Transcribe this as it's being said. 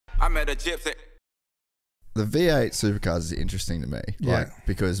met a gypsy. The V8 Supercars is interesting to me,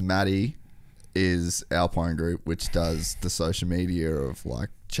 because Maddie is Alpine Group, which does the social media of like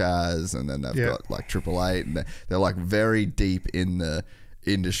Chaz, and then they've got like Triple Eight, and they're like very deep in the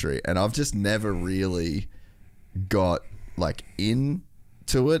industry, and I've just never really got like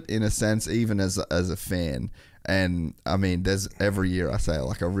into it in a sense, even as a fan. And I mean, there's every year I say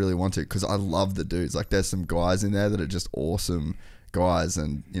like I really want to, because I love the dudes. Like there's some guys in there that are just awesome guys,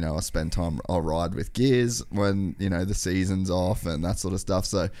 and you know, I'll ride with Gears when, you know, the season's off and that sort of stuff.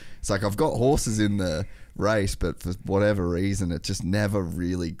 So it's like I've got horses in the race, but for whatever reason it just never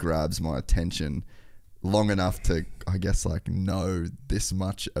really grabs my attention long enough to, I guess, like know this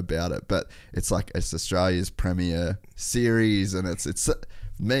much about it. But it's like, it's Australia's premier series, and it's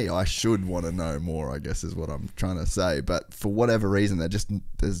me, I should want to know more, I guess is what I'm trying to say, but for whatever reason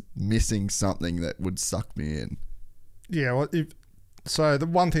there's missing something that would suck me in. Yeah, well, so the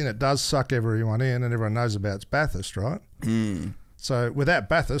one thing that does suck everyone in, and everyone knows about, is Bathurst, right? So without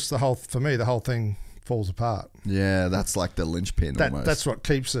Bathurst, the whole thing falls apart. Yeah, that's like the linchpin almost. That's what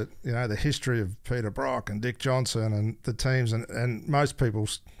keeps it, you know, the history of Peter Brock and Dick Johnson and the teams, and most people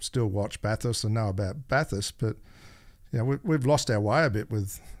still watch Bathurst and know about Bathurst, but you know, we've lost our way a bit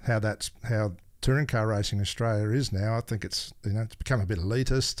with how touring car racing in Australia is now. I think it's, you know, it's become a bit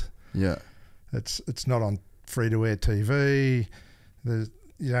elitist. Yeah, it's not on free-to-air TV. You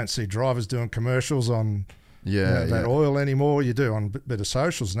don't see drivers doing commercials on that oil anymore. You do on a bit of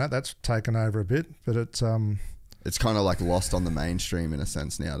socials and that's taken over a bit, but it's kind of like lost on the mainstream in a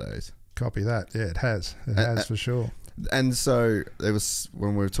sense nowadays. Copy that. Yeah, it has for sure. And so it was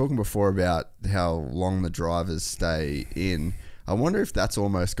when we were talking before about how long the drivers stay in. I wonder if that's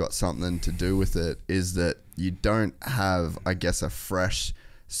almost got something to do with it, is that you don't have, I guess, a fresh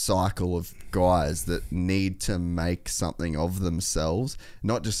cycle of guys that need to make something of themselves,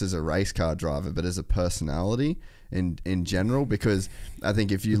 not just as a race car driver, but as a personality in general. Because I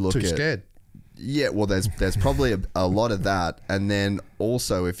think if you look too scared. Yeah, well, there's probably a lot of that. And then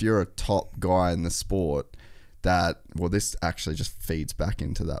also, if you're a top guy in the sport, this actually just feeds back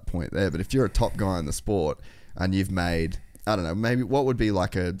into that point there. But if you're a top guy in the sport and you've made, I don't know, maybe what would be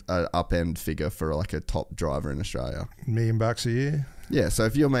like a upend figure for like a top driver in Australia? $1 million a year. Yeah, so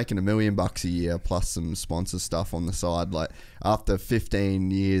if you're making $1 million a year plus some sponsor stuff on the side, like after 15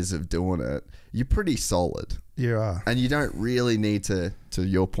 years of doing it, you're pretty solid. You are. And you don't really need to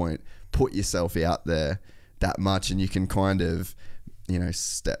your point, put yourself out there that much, and you can kind of, you know,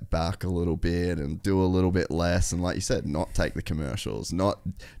 step back a little bit and do a little bit less, and like you said, not take the commercials, not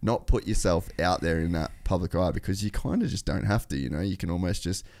put yourself out there in that public eye, because you kind of just don't have to, you know. You can almost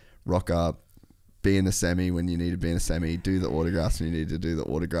just rock up, be in the semi when you need to be in a semi, do the autographs when you need to do the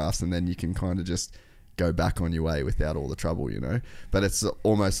autographs, and then you can kind of just go back on your way without all the trouble, you know. But it's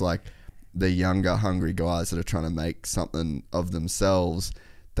almost like the younger, hungry guys that are trying to make something of themselves,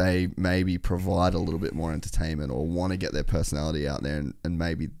 they maybe provide a little bit more entertainment or want to get their personality out there, and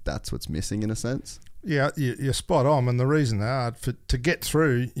maybe that's what's missing in a sense. Yeah, you're spot on. And the reason they are, to get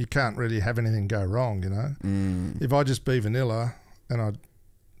through, you can't really have anything go wrong, you know. If I just be vanilla and I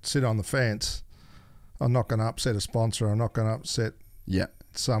sit on the fence, I'm not going to upset a sponsor. I'm not going to upset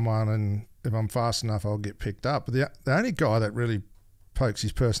someone. And if I'm fast enough, I'll get picked up. But the only guy that really pokes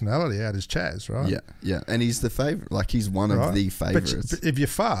his personality out is Chaz, right? Yeah. And he's the favourite. Like, he's one of the favourites. But if you're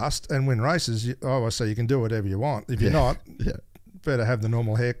fast and win races, I say you can do whatever you want. If you're not, better have the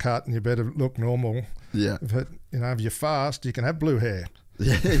normal haircut and you better look normal. Yeah. But, you know, if you're fast, you can have blue hair.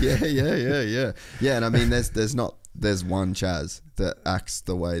 Yeah. And I mean, there's one Chaz that acts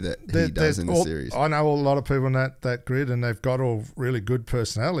the way that he does in the series. I know a lot of people in that grid, and they've got all really good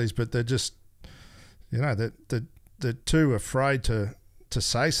personalities, but they're just, you know, they're too afraid to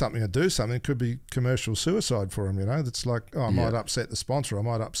say something or do something. It could be commercial suicide for them, you know. It's like, I might upset the sponsor, I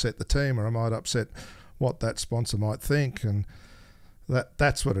might upset the team, or I might upset what that sponsor might think, and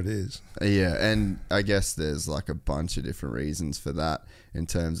that's what it is. Yeah, and I guess there's like a bunch of different reasons for that, in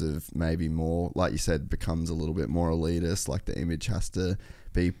terms of maybe more, like you said, becomes a little bit more elitist, like the image has to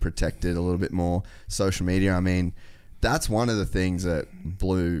be protected a little bit more. Social media, I mean, that's one of the things that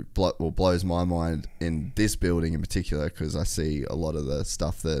blows my mind in this building in particular, because I see a lot of the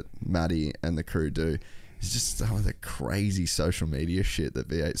stuff that Maddie and the crew do. It's just some of the crazy social media shit that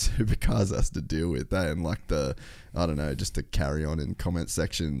V8 Supercars has to deal with. And like just to carry on in comment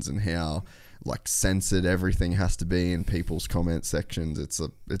sections, and how like censored everything has to be in people's comment sections.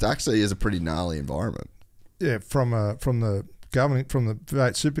 It actually is a pretty gnarly environment. Yeah, from the governing, from the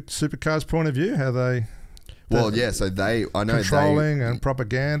V8 Supercars point of view, how they... Well, yeah. So I know controlling and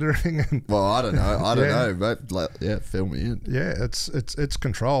propagandering. And well, I don't know, but like, yeah, fill me in. Yeah, it's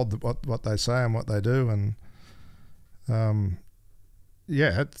controlled what they say and what they do, and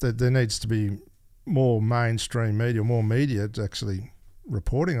there needs to be more mainstream media, more media actually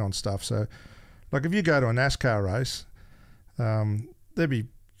reporting on stuff. So, like if you go to a NASCAR race, there'd be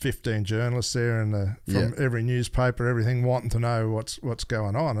 15 journalists there and from every newspaper, everything wanting to know what's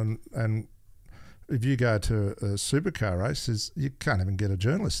going on, and if you go to a supercar race, you can't even get a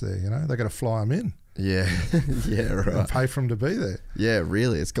journalist there. You know, they got to fly them in. Yeah, yeah, right. And pay for them to be there. Yeah,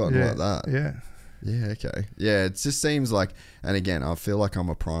 really, it's gotten like that. Yeah. Yeah, okay. Yeah, it just seems like, and again, I feel like I'm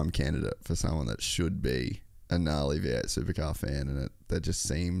a prime candidate for someone that should be a gnarly V8 supercar fan, and there just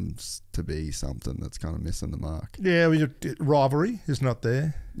seems to be something that's kind of missing the mark. Yeah, rivalry is not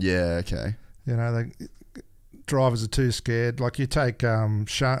there. Yeah, okay. You know, drivers are too scared. Like you take Shane,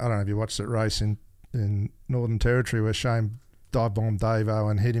 I don't know if you watched that race in Northern Territory where Shane dive bombed Davo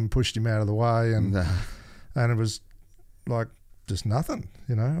and hit him, pushed him out of the way, and it was like just nothing.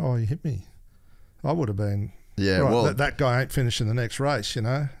 You know, oh, he hit me. I would have been. Yeah, right, well, that guy ain't finishing the next race, you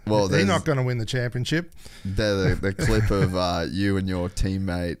know. Well, he's not going to win the championship. The clip of you and your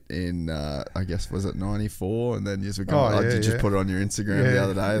teammate in, I guess, was it 94? And then you just put it on your Instagram the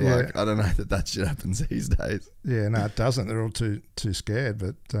other day. Like, I don't know that shit happens these days. Yeah, no, it doesn't. They're all too scared.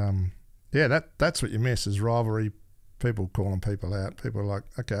 But, that's what you miss is rivalry, people calling people out. People are like,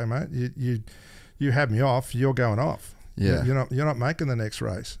 okay, mate, you had me off, you're going off. Yeah. You're not making the next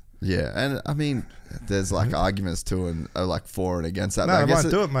race. Yeah, and I mean, there's like arguments to and like for and against that. No, they won't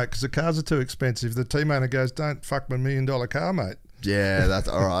do it, mate, because the cars are too expensive. The team owner goes, "Don't fuck my $1 million car, mate." Yeah, that's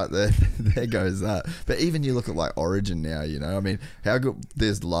all right. There goes that. But even you look at like Origin now, you know, I mean, how good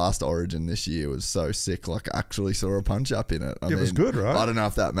this last Origin this year was so sick. Like, I actually saw a punch up in it. It was good, right? I don't know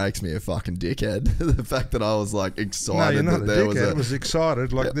if that makes me a fucking dickhead. The fact that I was like excited. No, you're not a dickhead. I was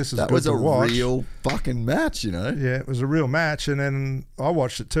excited. Like, this is that good was to watch. A real fucking match, you know. Yeah, it was a real match, and then I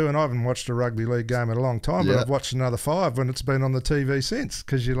watched it too. And I haven't watched a rugby league game in a long time, but I've watched another 5 when it's been on the TV since.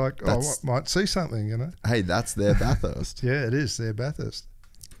 Because you're like, I might see something, you know. Hey, that's their Bathurst. Yeah, it is their Bathurst.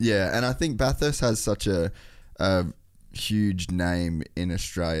 Yeah, and I think Bathurst has such a huge name in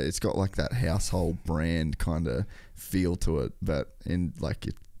Australia. It's got like that household brand kind of feel to it, but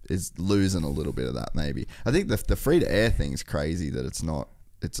it is losing a little bit of that maybe. I think the free to air thing's crazy that it's not.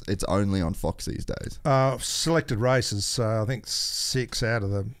 It's only on Fox these days. Selected races. So I think 6 out of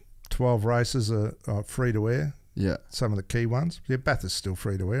the 12 races are free to air. Yeah, some of the key ones. Yeah, Bathurst's still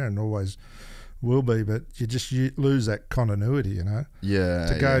free to air and always will be, but you lose that continuity, you know. Yeah.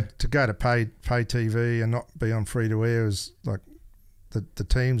 To go to pay TV and not be on free to air is like the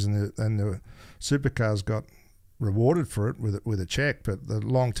teams and the supercars got rewarded for it with a check, but the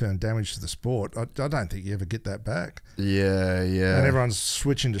long term damage to the sport, I don't think you ever get that back. Yeah, yeah. And everyone's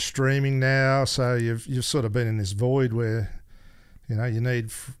switching to streaming now, so you've sort of been in this void where, you know, you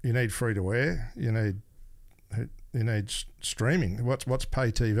need free to air, you need streaming. What's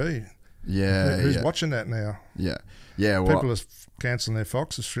pay TV? Yeah, who's watching that now? Yeah. People are cancelling their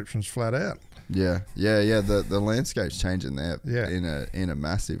Fox subscriptions flat out. Yeah. The landscape's changing there in a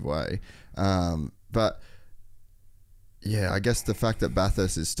massive way. But yeah, I guess the fact that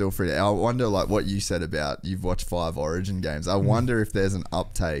Bathurst is still free. I wonder, like what you said about you've watched 5 Origin games. I wonder if there's an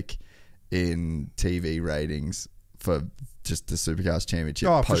uptake in TV ratings for just the Supercars Championship.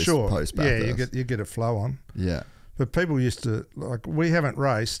 Oh, for sure. Post Bathurst. Yeah, you get a flow on. Yeah. But people used to, like, we haven't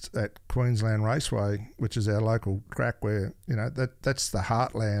raced at Queensland Raceway, which is our local track where, you know, that's the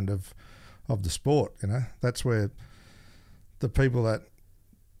heartland of the sport, you know. That's where the people that,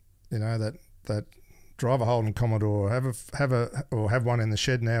 you know, that drive a Holden Commodore, have one in the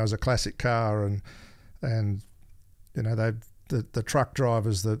shed now as a classic car, and you know, the truck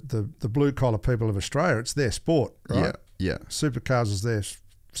drivers, the blue collar people of Australia, it's their sport, right? Yeah. Supercars is their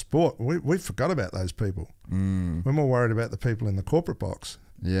sport. We forgot about those people. We're more worried about the people in the corporate box.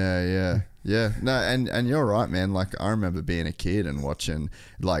 Yeah. No, and you're right, man. Like, I remember being a kid and watching,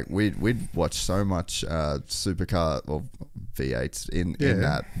 like, we'd watch so much supercar or V8s in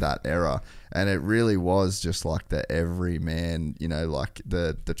that era, and it really was just like the everyman, you know, like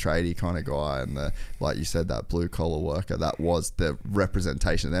the tradie kind of guy, and the, like you said, that blue collar worker. That was the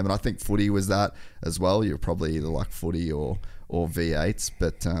representation of them, and I think footy was that as well. You're probably either like footy or V8s,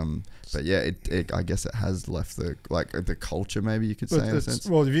 but yeah, it I guess it has left the culture, maybe you could say, in a sense.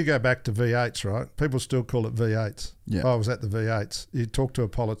 Well, if you go back to V8s, right, people still call it V8s. Yeah. I was at the V8s. You talk to a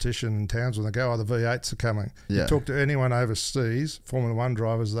politician in Townsville and they go, the V8s are coming. Yeah. You talk to anyone overseas, Formula One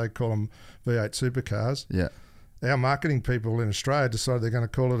drivers, they call them V8 supercars. Yeah. Our marketing people in Australia decided they're going to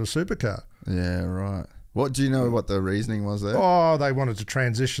call it a supercar. Yeah, right. What do you know what the reasoning was there? Oh, they wanted to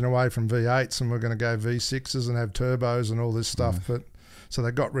transition away from V8s and we're going to go V6s and have turbos and all this stuff. But so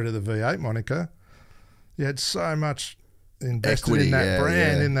they got rid of the V8 moniker. You had so much invested Equity, in that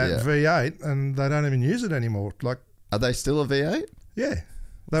brand, in that V8, and they don't even use it anymore. Like, are they still a V8? Yeah,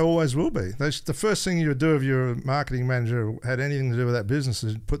 they always will be. The first thing you would do if you're a marketing manager had anything to do with that business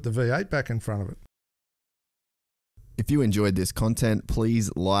is put the V8 back in front of it. If you enjoyed this content, please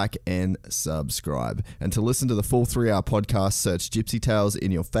like and subscribe. And to listen to the full 3-hour podcast, search Gypsy Tales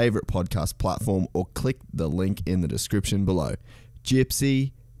in your favorite podcast platform or click the link in the description below.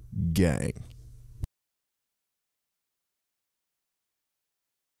 Gypsy Gang.